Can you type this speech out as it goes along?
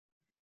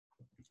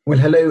Well,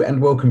 hello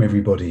and welcome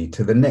everybody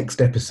to the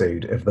next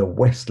episode of the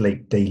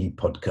Westlake Daily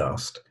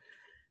Podcast.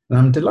 And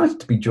I'm delighted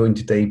to be joined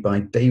today by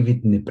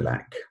David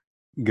Niblack.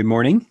 Good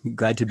morning.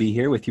 Glad to be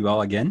here with you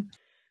all again.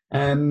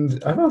 And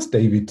I've asked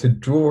David to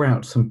draw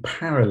out some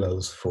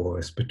parallels for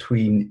us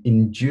between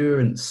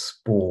endurance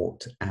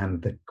sport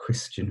and the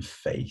Christian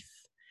faith.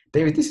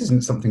 David, this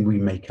isn't something we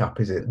make up,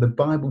 is it? The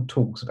Bible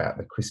talks about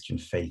the Christian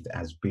faith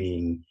as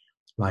being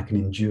like an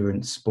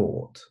endurance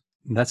sport.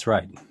 That's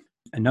right.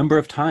 A number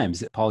of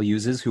times Paul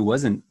uses, who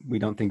wasn't, we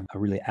don't think, a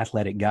really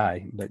athletic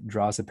guy, but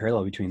draws a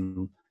parallel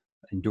between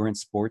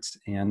endurance sports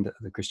and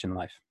the Christian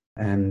life.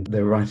 And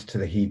the writer to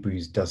the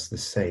Hebrews does the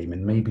same.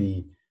 And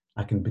maybe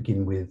I can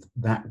begin with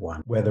that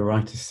one, where the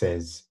writer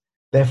says,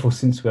 "Therefore,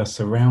 since we are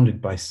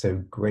surrounded by so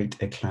great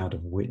a cloud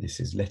of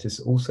witnesses, let us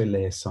also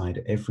lay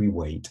aside every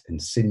weight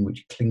and sin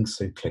which clings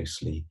so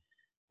closely,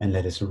 and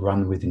let us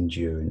run with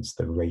endurance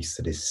the race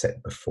that is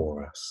set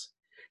before us."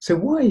 So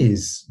why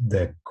is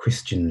the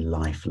Christian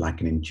life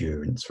like an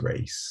endurance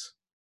race?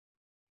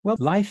 Well,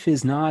 life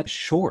is not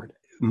short.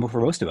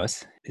 For most of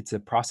us, it's a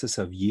process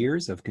of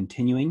years of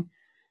continuing.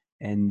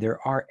 And there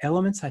are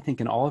elements, I think,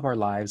 in all of our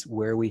lives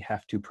where we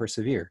have to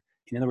persevere.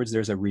 In other words,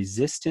 there's a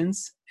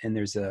resistance and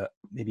there's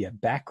maybe a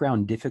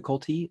background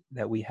difficulty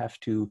that we have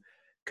to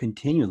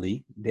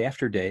continually, day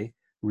after day,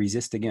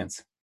 resist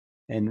against.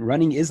 And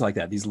running is like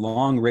that. These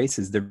long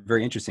races, they're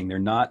very interesting. They're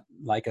not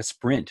like a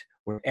sprint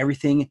where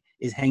everything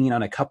is hanging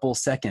on a couple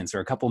seconds or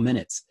a couple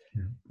minutes.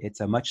 Yeah. It's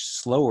a much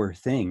slower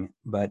thing,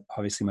 but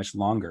obviously much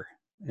longer.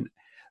 And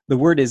the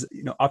word is,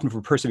 often for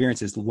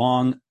perseverance is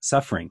long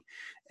suffering.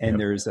 And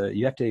Yep.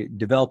 you have to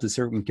develop a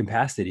certain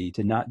capacity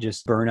to not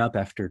just burn up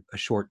after a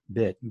short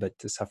bit, but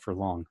to suffer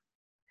long.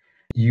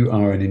 You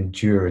are an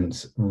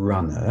endurance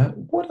runner.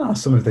 What are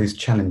some of those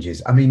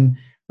challenges? I mean,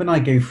 when I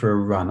go for a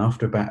run,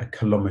 after about a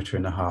kilometre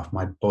and a half,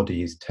 my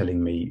body is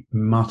telling me,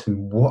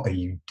 "Martin, what are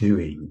you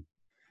doing?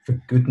 For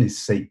goodness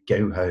sake,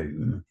 go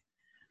home."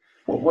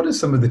 What are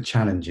some of the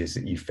challenges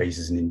that you face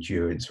as an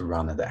endurance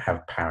runner that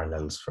have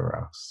parallels for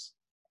us?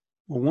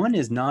 Well, one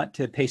is not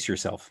to pace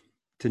yourself,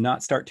 to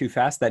not start too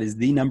fast. That is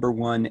the number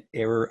one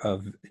error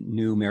of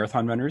new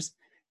marathon runners.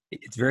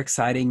 It's very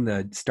exciting,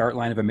 the start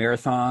line of a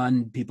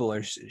marathon. People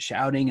are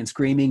shouting and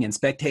screaming and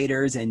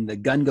spectators, and the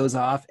gun goes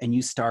off, and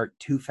you start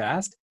too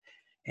fast,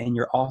 and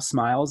you're all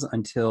smiles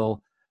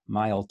until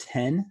mile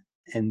 10,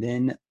 and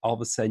then all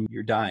of a sudden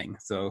you're dying.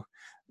 So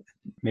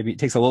maybe it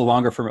takes a little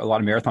longer for a lot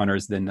of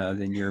marathoners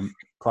than your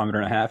kilometer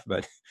and a half,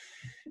 but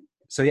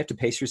so you have to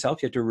pace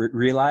yourself. You have to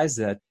realize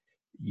that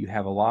you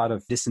have a lot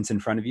of distance in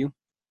front of you.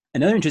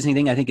 Another interesting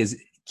thing I think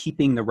is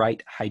keeping the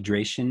right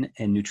hydration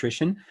and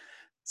nutrition.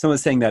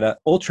 Someone's saying that an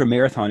ultra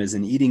marathon is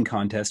an eating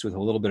contest with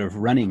a little bit of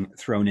running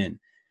thrown in,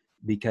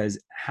 because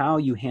how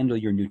you handle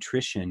your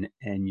nutrition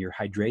and your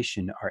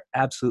hydration are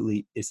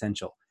absolutely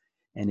essential.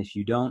 And if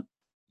you don't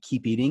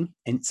keep eating,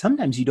 and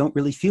sometimes you don't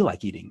really feel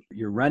like eating,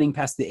 you're running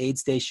past the aid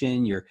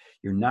station, you're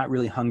not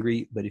really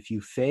hungry, but if you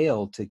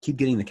fail to keep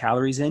getting the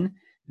calories in,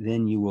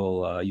 then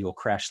you'll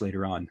crash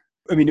later on.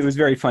 I mean, it was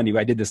very funny.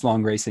 I did this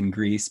long race in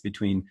Greece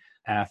between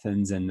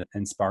Athens and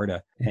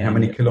Sparta. And how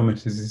many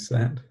kilometres is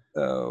that?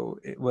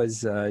 It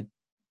was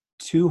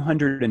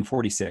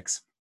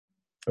 246.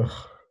 Ugh.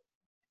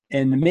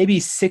 And maybe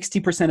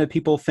 60% of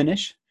people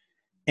finish.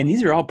 And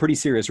these are all pretty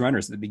serious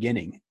runners at the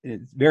beginning.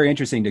 It's very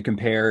interesting to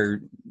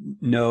compare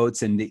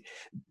notes, and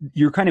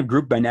you're kind of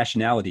grouped by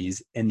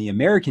nationalities. And the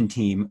American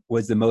team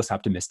was the most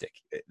optimistic.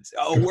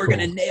 We're going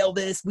to nail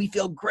this. We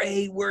feel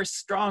great. We're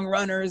strong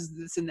runners,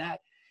 this and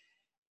that.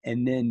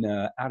 And then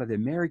out of the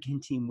American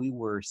team, we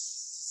were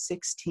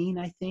 16,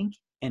 I think,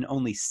 and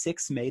only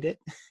 6 made it.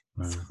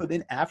 Wow. So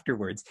then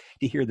afterwards,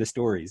 to hear the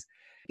stories,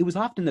 it was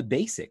often the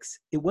basics.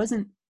 It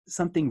wasn't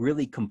something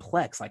really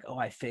complex, like,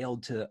 I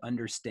failed to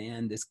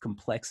understand this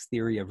complex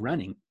theory of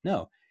running.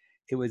 No,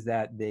 it was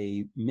that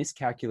they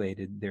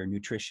miscalculated their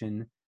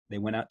nutrition. They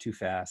went out too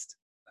fast.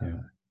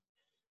 Yeah.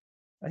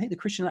 I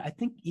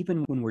think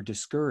even when we're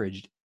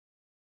discouraged,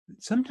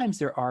 sometimes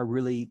there are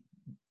really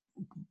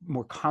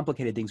more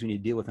complicated things we need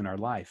to deal with in our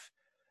life.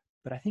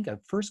 But I think a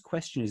first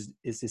question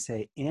is to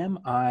say, am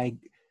I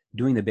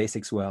doing the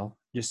basics well?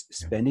 Just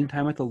spending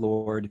time with the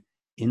Lord,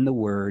 in the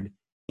Word,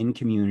 in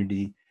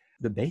community.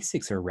 The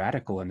basics are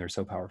radical and they're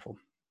so powerful.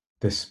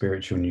 The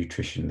spiritual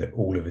nutrition that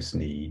all of us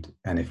need.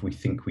 And if we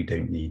think we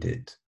don't need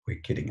it,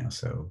 we're kidding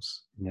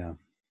ourselves. Yeah.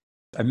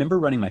 I remember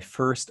running my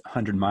first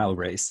 100-mile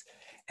race,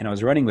 and I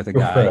was running with a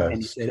Your guy, and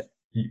he first, said,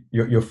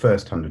 your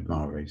first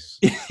 100-mile race.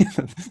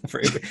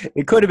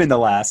 it could have been the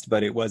last,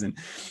 but it wasn't.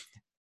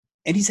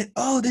 And he said,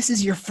 "Oh, this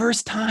is your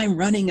first time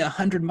running a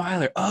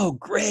 100-miler. Oh,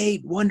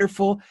 great,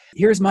 wonderful.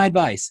 Here's my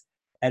advice.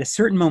 At a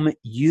certain moment,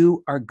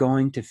 you are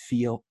going to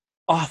feel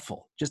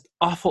awful, just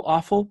awful,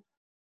 awful.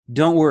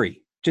 Don't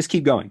worry. Just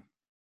keep going."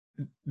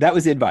 That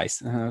was the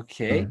advice.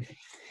 Okay. Right.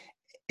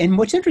 And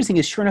what's interesting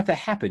is, sure enough, that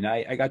happened.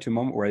 I got to a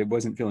moment where I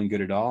wasn't feeling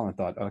good at all. And I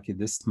thought, okay,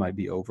 this might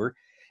be over.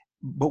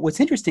 But what's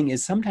interesting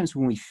is sometimes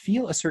when we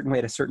feel a certain way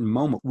at a certain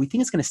moment, we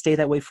think it's going to stay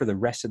that way for the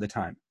rest of the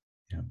time.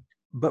 Yeah.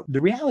 But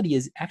the reality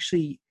is,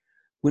 actually,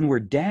 when we're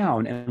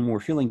down and we're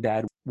feeling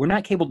bad, we're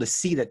not able to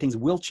see that things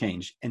will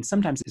change. And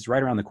sometimes it's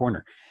right around the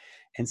corner.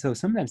 And so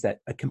sometimes that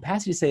a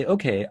capacity to say,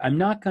 okay, I'm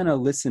not going to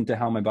listen to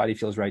how my body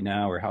feels right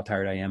now or how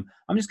tired I am.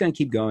 I'm just going to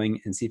keep going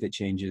and see if it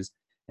changes.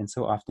 And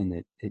so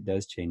often it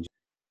does change.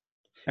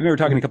 I remember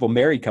talking to a couple of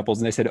married couples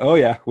and they said, oh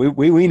yeah,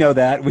 we know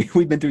that.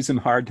 We've been through some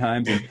hard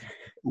times and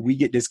we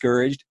get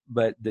discouraged.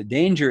 But the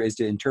danger is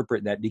to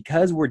interpret that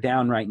because we're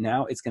down right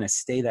now, it's going to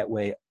stay that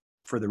way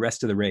for the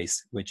rest of the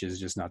race, which is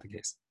just not the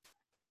case.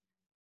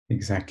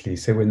 Exactly.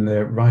 So when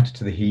the writer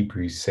to the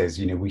Hebrews says,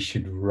 we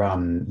should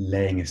run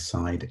laying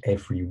aside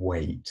every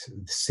weight,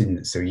 the sin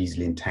that so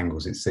easily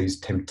entangles, it's those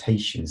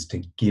temptations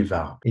to give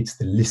up. It's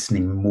the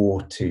listening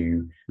more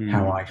to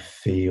how I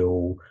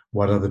feel,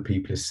 what other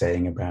people are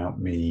saying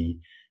about me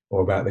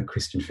or about the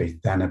Christian faith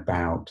than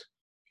about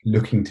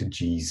looking to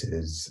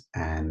Jesus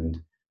and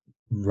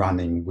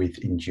running with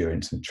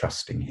endurance and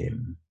trusting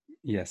him.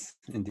 Yes,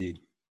 indeed.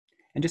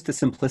 And just the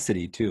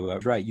simplicity too,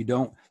 right? You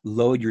don't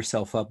load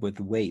yourself up with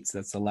weights.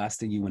 That's the last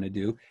thing you want to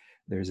do.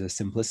 There's a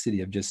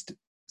simplicity of just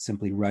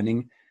simply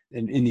running.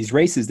 And in these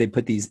races, they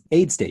put these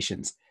aid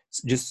stations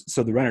just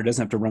so the runner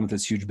doesn't have to run with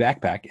this huge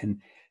backpack. And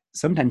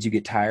sometimes you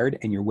get tired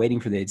and you're waiting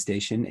for the aid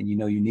station and you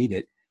know you need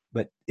it,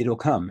 but it'll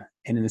come.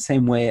 And in the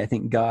same way, I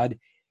think God,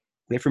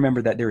 we have to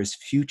remember that there is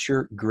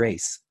future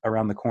grace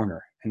around the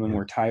corner. And when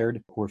we're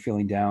tired, we're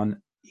feeling down,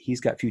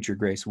 he's got future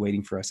grace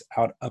waiting for us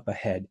up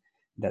ahead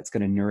that's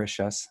going to nourish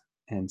us.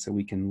 And so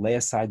we can lay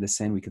aside the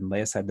sin, we can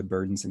lay aside the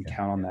burdens and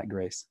count on that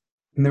grace.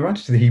 And the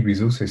writer to the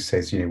Hebrews also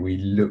says, we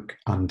look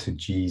unto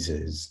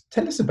Jesus.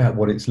 Tell us about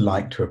what it's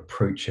like to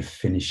approach a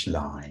finish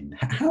line.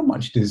 How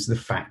much does the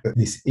fact that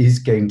this is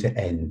going to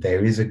end,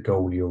 there is a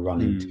goal you're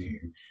running to,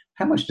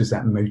 how much does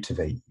that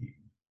motivate you?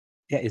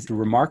 Yeah, it's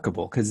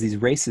remarkable because these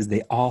races,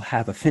 they all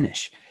have a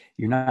finish.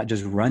 You're not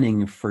just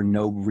running for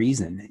no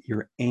reason.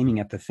 You're aiming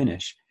at the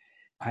finish.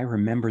 I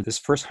remember this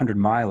first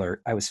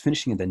 100-miler, I was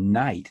finishing in the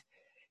night.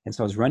 And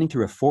so I was running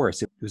through a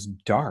forest. It was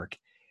dark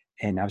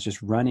and I was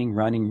just running.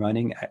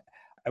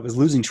 I was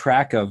losing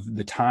track of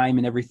the time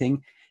and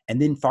everything.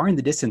 And then far in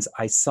the distance,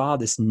 I saw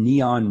this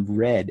neon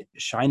red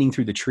shining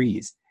through the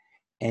trees.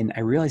 And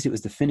I realized it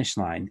was the finish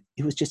line.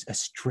 It was just a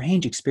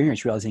strange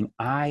experience realizing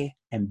I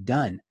am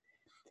done.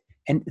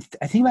 And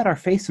I think about our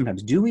faith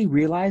sometimes. Do we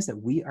realize that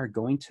we are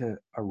going to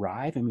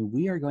arrive? I mean,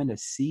 we are going to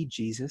see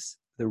Jesus.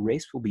 The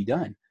race will be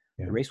done.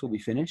 Yeah. The race will be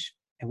finished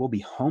and we'll be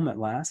home at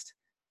last.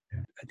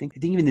 I think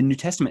even in the New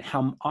Testament,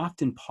 how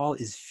often Paul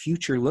is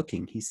future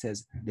looking. He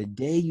says, the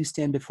day you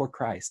stand before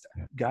Christ,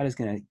 God is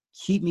going to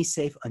keep me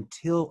safe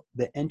until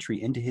the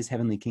entry into his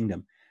heavenly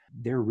kingdom.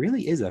 There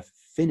really is a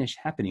finish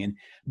happening. And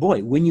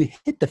boy, when you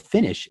hit the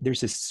finish,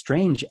 there's this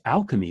strange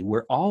alchemy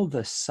where all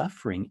the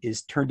suffering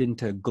is turned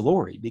into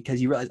glory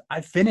because you realize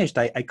I finished,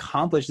 I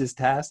accomplished this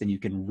task, and you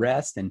can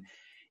rest. And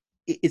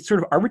it's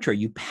sort of arbitrary.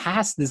 You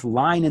pass this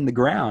line in the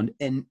ground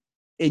and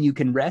you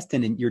can rest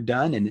and you're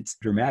done, and it's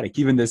dramatic.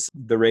 Even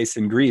the race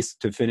in Greece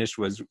to finish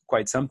was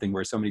quite something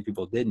where so many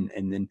people didn't.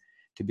 And then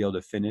to be able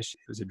to finish,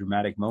 it was a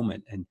dramatic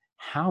moment. And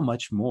how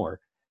much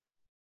more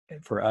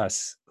for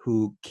us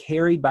who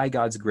carried by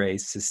God's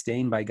grace,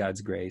 sustained by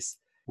God's grace,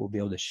 will be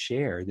able to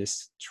share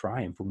this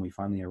triumph when we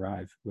finally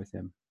arrive with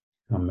him.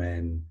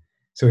 Amen.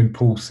 So when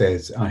Paul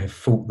says, I have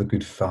fought the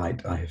good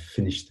fight, I have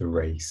finished the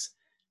race,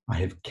 I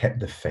have kept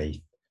the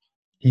faith,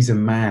 he's a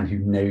man who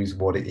knows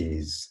what it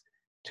is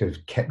to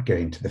have kept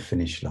going to the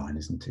finish line,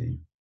 isn't he?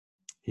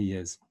 He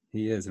is.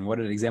 And what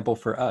an example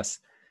for us.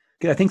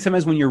 I think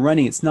sometimes when you're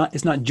running, it's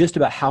not just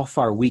about how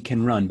far we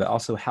can run, but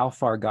also how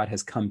far God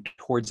has come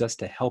towards us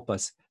to help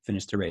us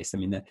finish the race. I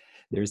mean,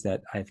 there's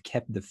that I've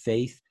kept the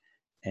faith,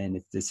 and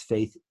it's this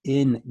faith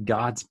in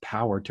God's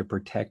power to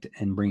protect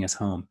and bring us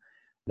home.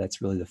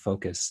 That's really the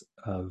focus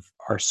of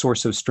our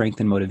source of strength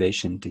and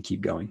motivation to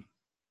keep going.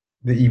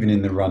 That even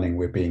in the running,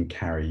 we're being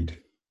carried.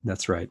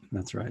 That's right.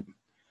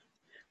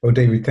 Well,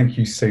 David, thank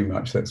you so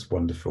much. That's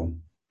wonderful.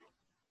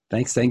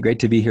 Thanks, Stan. Great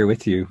to be here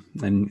with you.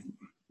 And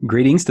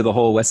greetings to the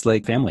whole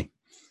Westlake family.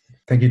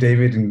 Thank you,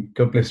 David, and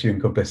God bless you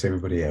and God bless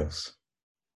everybody else.